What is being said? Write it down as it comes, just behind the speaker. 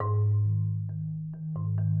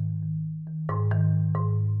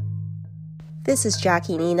This is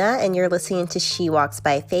Jackie Nina, and you're listening to She Walks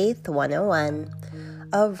by Faith 101.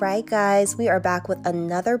 All right, guys, we are back with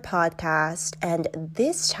another podcast, and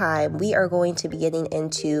this time we are going to be getting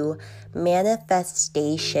into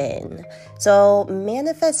manifestation. So,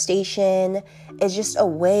 manifestation is just a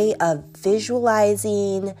way of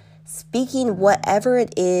visualizing, speaking whatever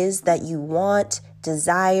it is that you want,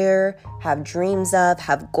 desire, have dreams of,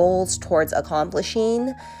 have goals towards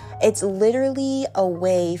accomplishing. It's literally a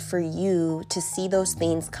way for you to see those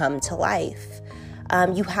things come to life.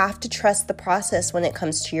 You have to trust the process when it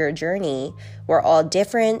comes to your journey. We're all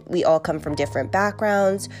different. We all come from different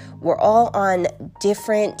backgrounds. We're all on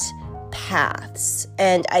different paths.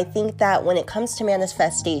 And I think that when it comes to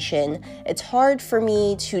manifestation, it's hard for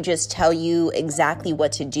me to just tell you exactly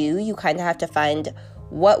what to do. You kind of have to find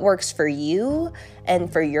what works for you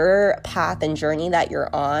and for your path and journey that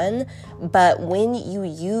you're on. But when you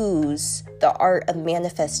use the art of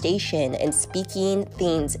manifestation and speaking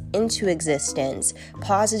things into existence,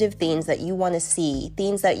 positive things that you want to see,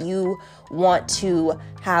 things that you want to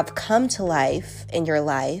have come to life in your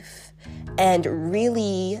life, and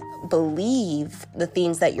really believe the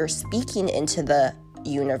things that you're speaking into the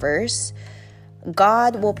universe,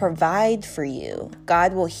 God will provide for you.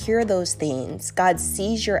 God will hear those things. God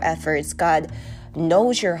sees your efforts. God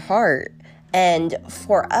knows your heart. And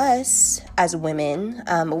for us as women,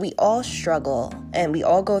 we all struggle and we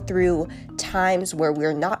all go through times where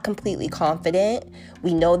we're not completely confident.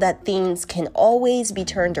 We know that things can always be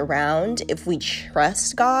turned around if we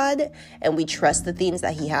trust God and we trust the things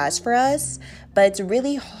that He has for us. But it's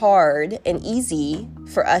really hard and easy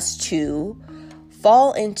for us to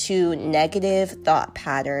fall into negative thought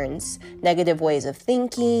patterns, negative ways of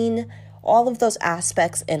thinking, all of those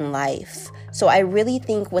aspects in life. So I really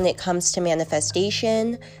think when it comes to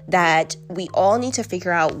manifestation that we all need to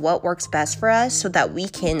figure out what works best for us so that we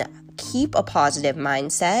can keep a positive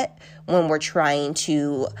mindset when we're trying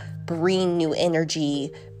to bring new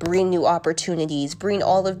energy, bring new opportunities, bring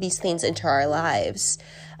all of these things into our lives.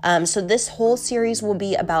 So this whole series will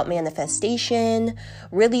be about manifestation,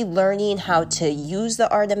 really learning how to use the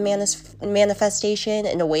art of manifestation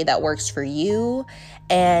in a way that works for you,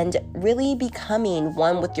 and really becoming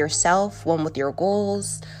one with yourself, one with your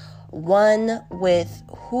goals, one with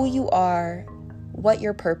who you are, what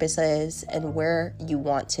your purpose is, and where you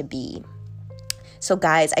want to be. So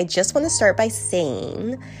guys, I just want to start by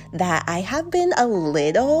saying that I have been a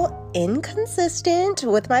little inconsistent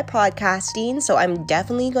with my podcasting, so I'm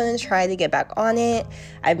definitely going to try to get back on it.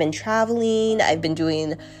 I've been traveling, I've been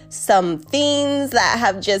doing some things that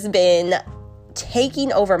have just been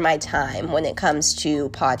taking over my time when it comes to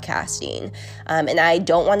podcasting. And I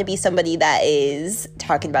don't want to be somebody that is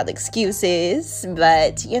talking about excuses,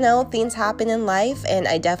 but things happen in life. And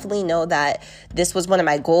I definitely know that this was one of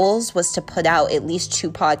my goals, was to put out at least 2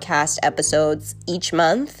 podcast episodes each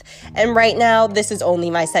month. And right now, this is only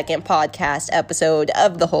my second podcast episode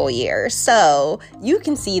of the whole year. So you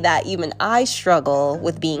can see that even I struggle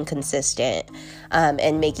with being consistent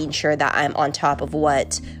and making sure that I'm on top of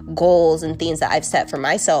what goals and things that I've set for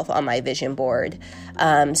myself on my vision board.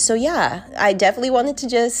 So yeah, I definitely wanted to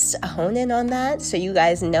just hone in on that so you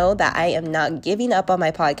guys know that I am not giving up on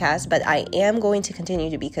my podcast, but I am going to continue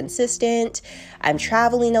to be consistent. I'm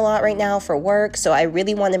traveling a lot right now for work, so I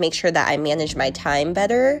really want to make sure that I manage my time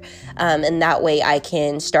better, and that way I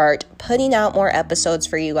can start putting out more episodes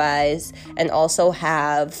for you guys and also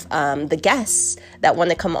have the guests that want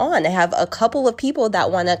to come on. I have a couple of people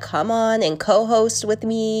that want to come on and co-host with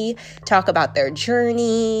me, talk about their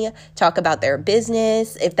journey, talk about their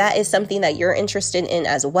business. If that is something that you're interested in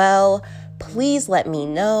as well, please let me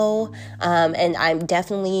know. And I'm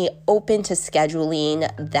definitely open to scheduling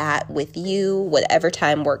that with you, whatever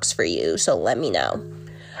time works for you. So let me know.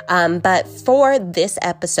 But for this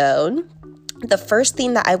episode, the first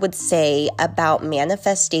thing that I would say about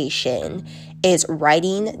manifestation is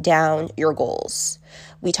writing down your goals.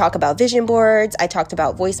 We talk about vision boards. I talked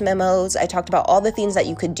about voice memos. I talked about all the things that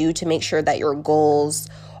you could do to make sure that your goals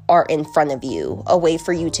are in front of you, a way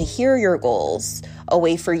for you to hear your goals, a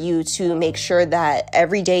way for you to make sure that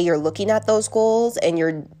every day you're looking at those goals and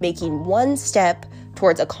you're making one step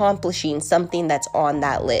towards accomplishing something that's on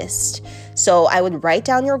that list. So I would write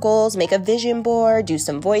down your goals, make a vision board, do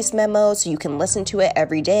some voice memos so you can listen to it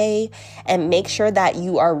every day, and make sure that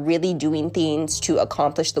you are really doing things to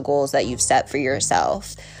accomplish the goals that you've set for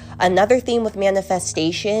yourself. Another thing with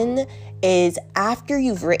manifestation is after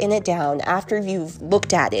you've written it down, after you've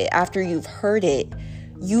looked at it, after you've heard it,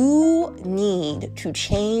 you need to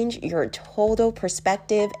change your total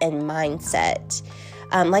perspective and mindset.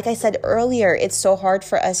 Like I said earlier, it's so hard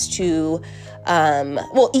for us to,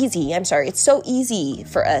 it's so easy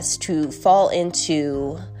for us to fall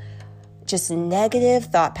into just negative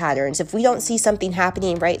thought patterns. If we don't see something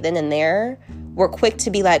happening right then and there, we're quick to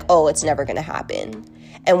be like, oh, it's never going to happen.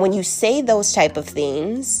 And when you say those type of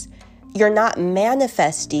things, you're not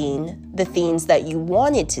manifesting the things that you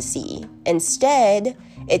wanted to see. Instead,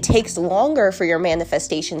 it takes longer for your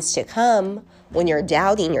manifestations to come when you're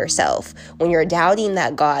doubting yourself, when you're doubting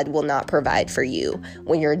that God will not provide for you,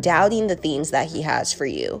 when you're doubting the things that He has for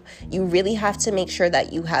you. You really have to make sure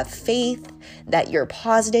that you have faith, that you're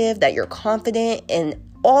positive, that you're confident in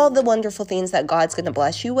all the wonderful things that God's going to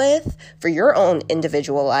bless you with for your own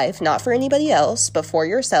individual life, not for anybody else, but for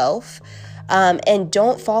yourself. And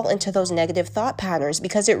don't fall into those negative thought patterns,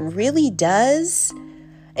 because it really,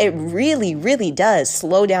 really does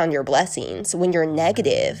slow down your blessings when you're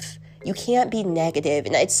negative. You can't be negative.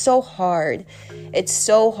 And it's so hard. It's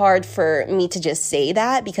so hard for me to just say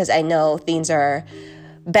that, because I know things are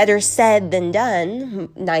better said than done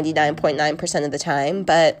 99.9% of the time.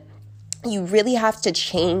 But you really have to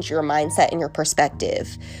change your mindset and your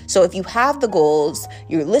perspective. So if you have the goals,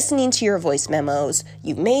 you're listening to your voice memos,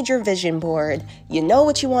 you've made your vision board, you know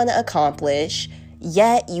what you want to accomplish,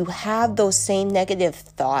 yet you have those same negative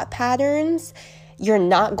thought patterns, you're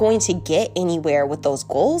not going to get anywhere with those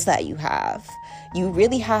goals that you have. You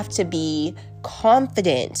really have to be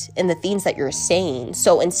confident in the things that you're saying.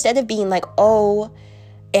 So instead of being like, oh,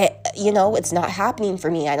 it's not happening for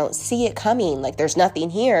me, I don't see it coming, like there's nothing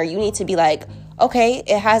here, you need to be like, okay,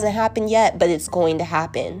 it hasn't happened yet, but it's going to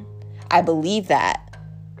happen. I believe that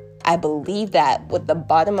with the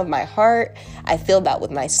bottom of my heart. I feel that with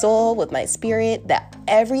my soul, with my spirit, that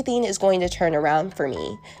everything is going to turn around for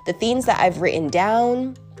me. The things that I've written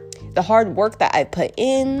down, the hard work that I put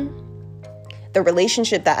in, the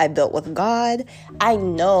relationship that I built with God, I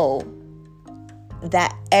know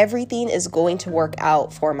that everything is going to work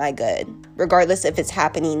out for my good, regardless if it's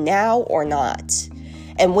happening now or not.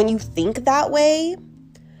 And when you think that way,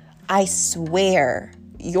 I swear,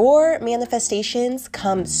 your manifestations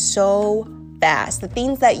come so fast. The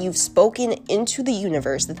things that you've spoken into the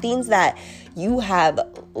universe, the things that you have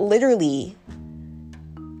literally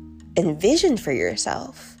envisioned for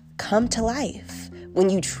yourself, come to life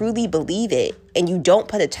when you truly believe it and you don't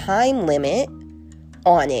put a time limit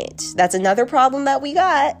on it. That's another problem that we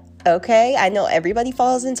got, okay? I know everybody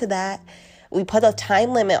falls into that. We put a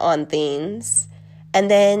time limit on things, and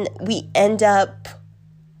then we end up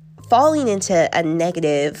falling into a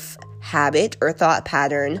negative habit or thought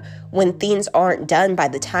pattern when things aren't done by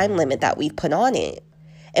the time limit that we've put on it.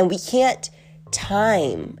 And we can't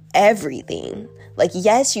time everything. Like,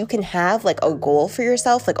 yes, you can have like a goal for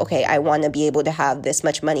yourself. Like, okay, I want to be able to have this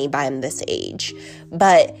much money by this age.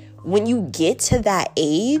 But when you get to that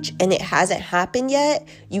age and it hasn't happened yet,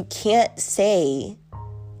 you can't say,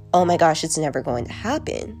 oh my gosh, it's never going to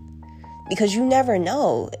happen. Because you never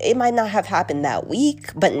know. It might not have happened that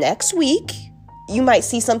week, but next week, you might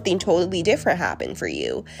see something totally different happen for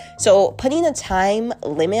you. So putting a time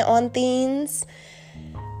limit on things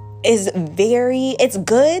it's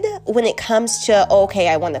good when it comes to, okay,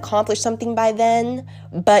 I want to accomplish something by then,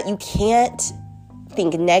 but you can't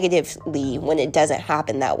think negatively when it doesn't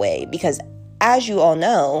happen that way, because as you all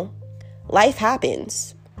know, life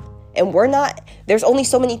happens. And there's only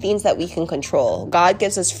so many things that we can control. God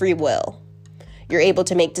gives us free will. You're able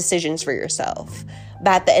to make decisions for yourself.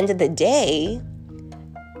 But at the end of the day,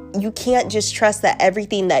 you can't just trust that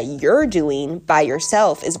everything that you're doing by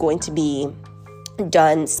yourself is going to be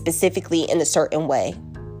done specifically in a certain way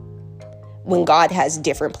when God has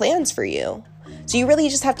different plans for you. So you really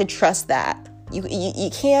just have to trust that. You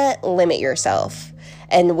can't limit yourself.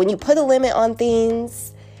 And when you put a limit on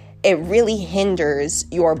things, it really hinders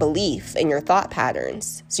your belief and your thought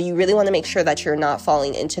patterns. So you really want to make sure that you're not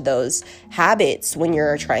falling into those habits when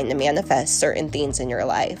you're trying to manifest certain things in your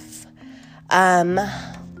life. I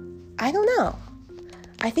don't know.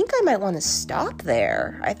 I think I might want to stop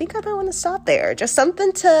there. Just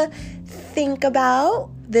something to think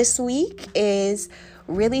about this week is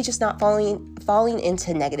really just not falling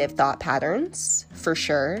into negative thought patterns, for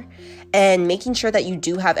sure, and making sure that you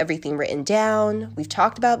do have everything written down. We've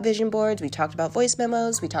talked about vision boards, we talked about voice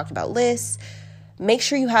memos, we talked about lists. Make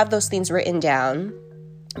sure you have those things written down.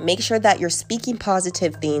 Make sure that you're speaking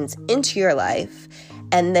positive things into your life.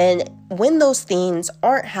 And then when those things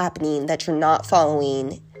aren't happening, that you're not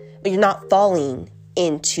falling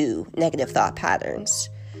into negative thought patterns.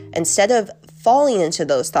 Instead of falling into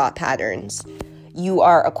those thought patterns, you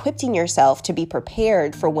are equipping yourself to be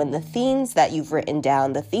prepared for when the things that you've written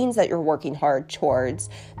down, the things that you're working hard towards,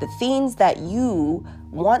 the things that you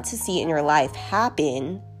want to see in your life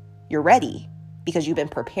happen, you're ready because you've been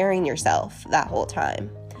preparing yourself that whole time.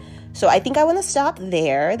 So I think I want to stop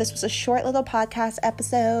there. This was a short little podcast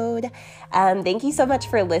episode. Thank you so much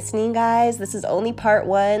for listening, guys. This is only part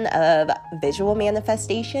 1 of visual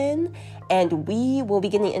manifestation, and we will be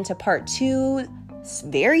getting into part 2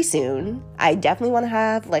 very soon. I definitely want to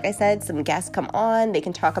have, like I said, some guests come on. They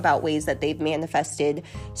can talk about ways that they've manifested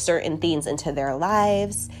certain things into their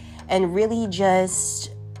lives and really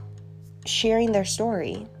just sharing their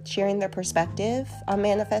story, sharing their perspective on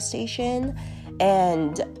manifestation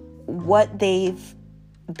and what they've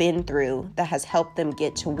been through that has helped them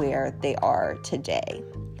get to where they are today.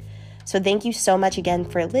 So thank you so much again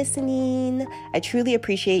for listening. I truly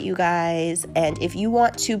appreciate you guys. And if you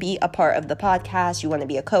want to be a part of the podcast, you want to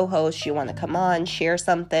be a co-host, you want to come on, share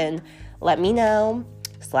something, let me know.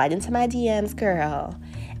 Slide into my DMs, girl.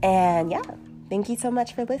 And yeah, thank you so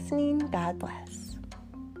much for listening. God bless.